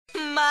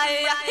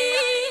Hey,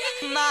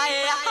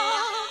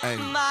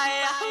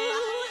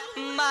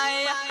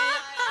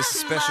 it's a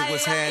special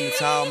what's happening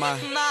to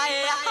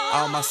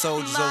all my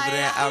soldiers over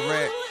there in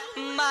Iraq.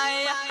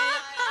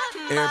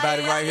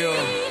 Everybody right here.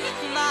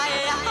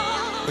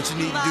 What you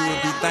need to do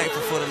is be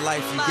thankful for the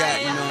life you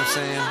got, you know what I'm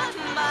saying?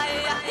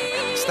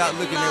 Stop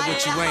looking at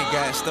what you ain't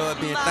got.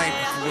 Start being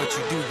thankful for what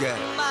you do got.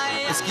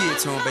 Let's get it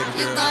to him, baby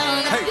girl.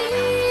 Hey.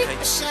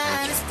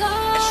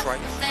 That's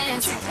right.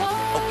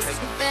 Okay.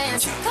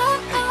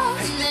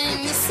 Let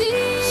me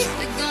see.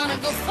 We're gonna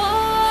go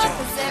far,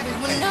 'cause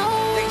everyone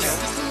knows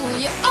who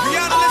you are.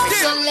 Rihanna, let's get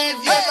it. So live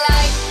your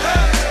life.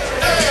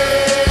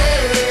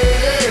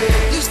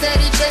 You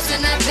steady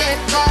chasing that big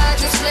bar,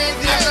 just live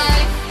your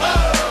life.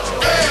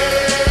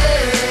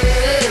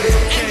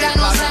 Ain't got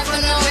no time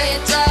for no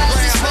haters,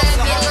 just live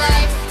your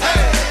life.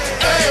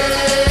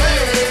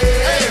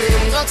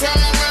 Don't tell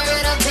them where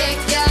it'll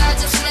take ya,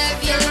 just live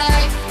your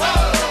life.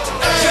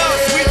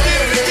 We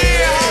did it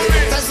again,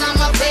 homie. 'Cause I'm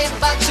a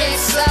paper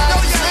chaser,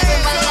 just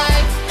living my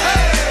life.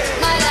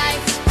 My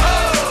life,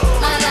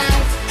 my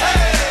life,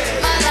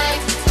 my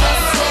life,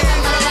 just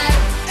living my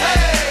life.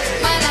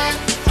 My life,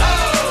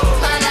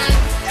 my life,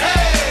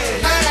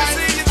 my life,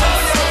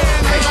 just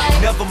living my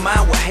life. Never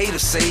mind what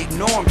haters say,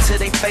 ignore them till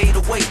they fade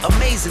away.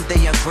 Amazing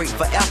they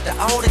ungrateful after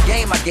all the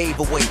game I gave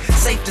away.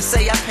 Safe to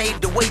say I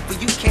paved the way for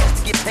you cats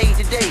to get paid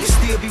today.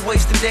 Still be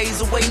wasting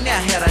days away now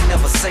had I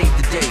never saved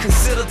the day.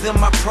 Consider them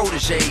my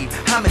protege,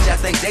 how much I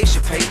think they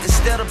should pay?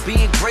 Instead of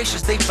being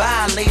gracious, they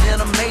violate in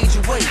a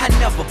major way. I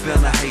never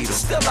been a hater,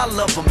 still I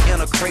love them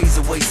in a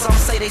crazy way. Some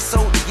say they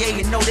sold the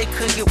yay and know they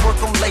couldn't get work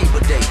on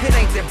Labor Day. It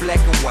ain't that black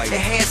and white, it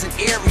has an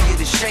area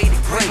that's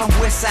shaded gray. I'm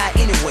west side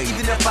anyway,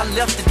 even if I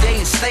left today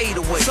and stayed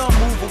away. Some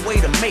move away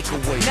to make a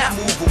way, not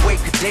move away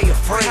 'cause they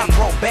afraid. I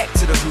brought back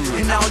to the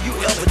hood, and all you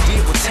ever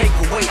did was take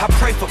away. I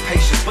pray for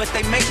patience, but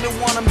they make me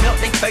wanna melt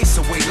they face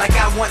away. Like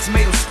I once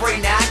made them spray,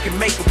 now I can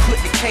make them put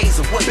the K's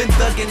away. Been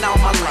thugging all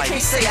my life,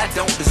 can't say I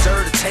don't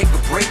deserve to take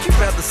a break. You'd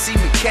rather see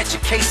me catch a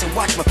case and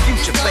watch my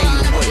future fade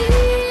away.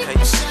 Hey.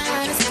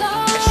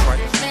 That's right.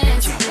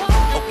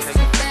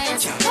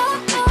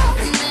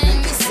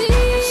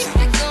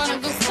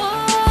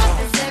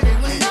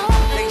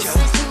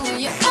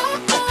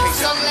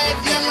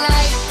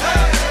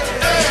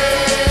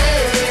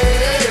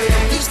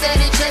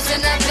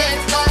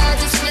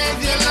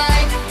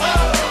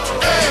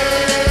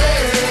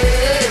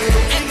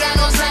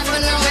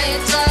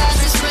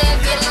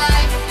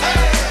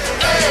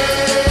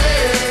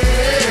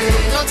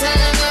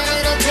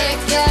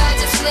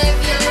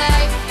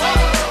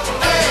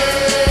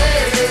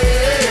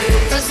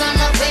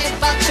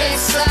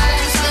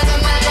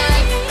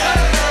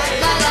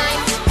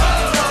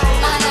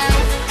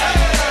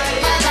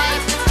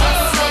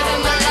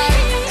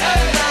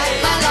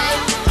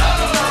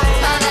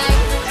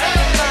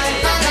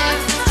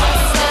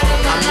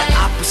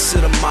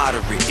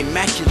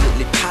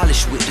 Immaculately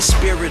polished with the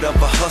spirit of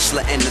a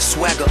hustler and the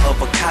swagger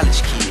of a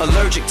college kid.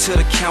 Allergic to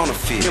the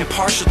counterfeit,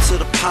 impartial to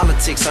the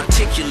politics,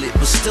 articulate,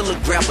 but still a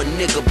grab a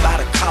nigga by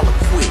the collar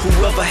quick.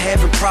 Whoever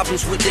having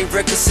problems with their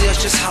record sales,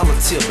 just holler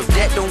tip. If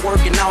that don't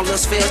work and all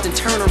else fails, then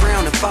turn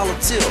around and follow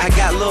tip. I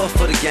got love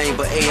for the game,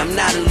 but hey, I'm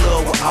not in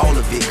love with all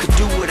of it. Could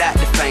do without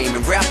the fame,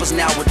 and rappers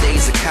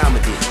nowadays are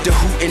comedy. The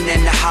hooting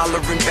and the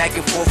hollering, back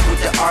and forth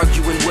with the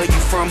arguing. Where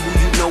you from, who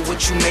you know,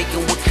 what you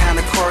making, what kind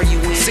of car you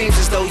in. Seems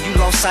as though you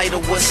lost sight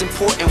of what's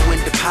important when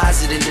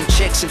depositing them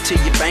checks into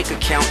your bank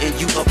account and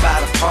you up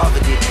out of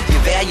poverty.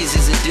 Your values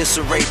is in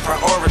disarray,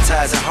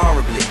 prioritizing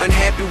horribly.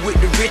 Unhappy with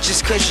the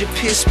riches 'cause you're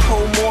piss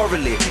poor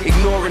morally.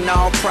 Ignoring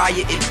all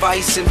prior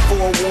advice and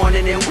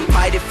forewarning, and we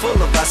mighty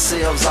full of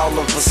ourselves all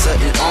of a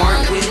sudden,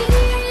 aren't we?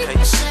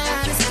 That's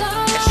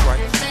right.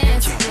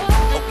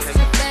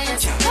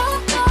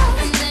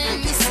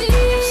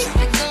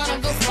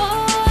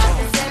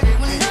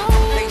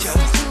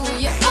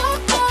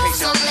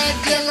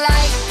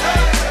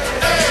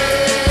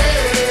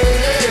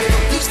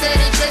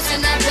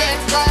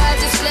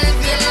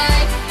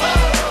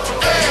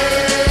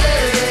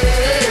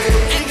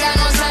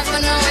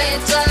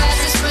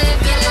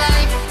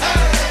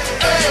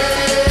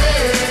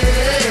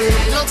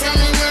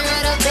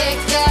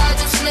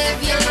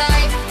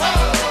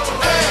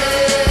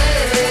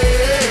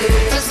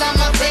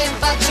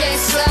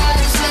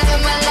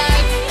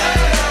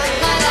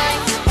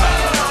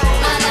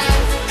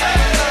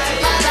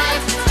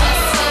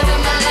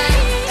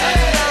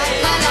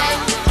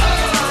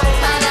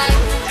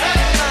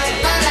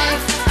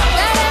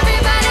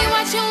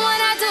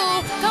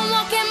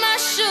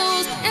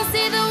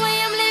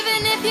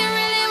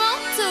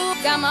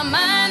 Got my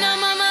mind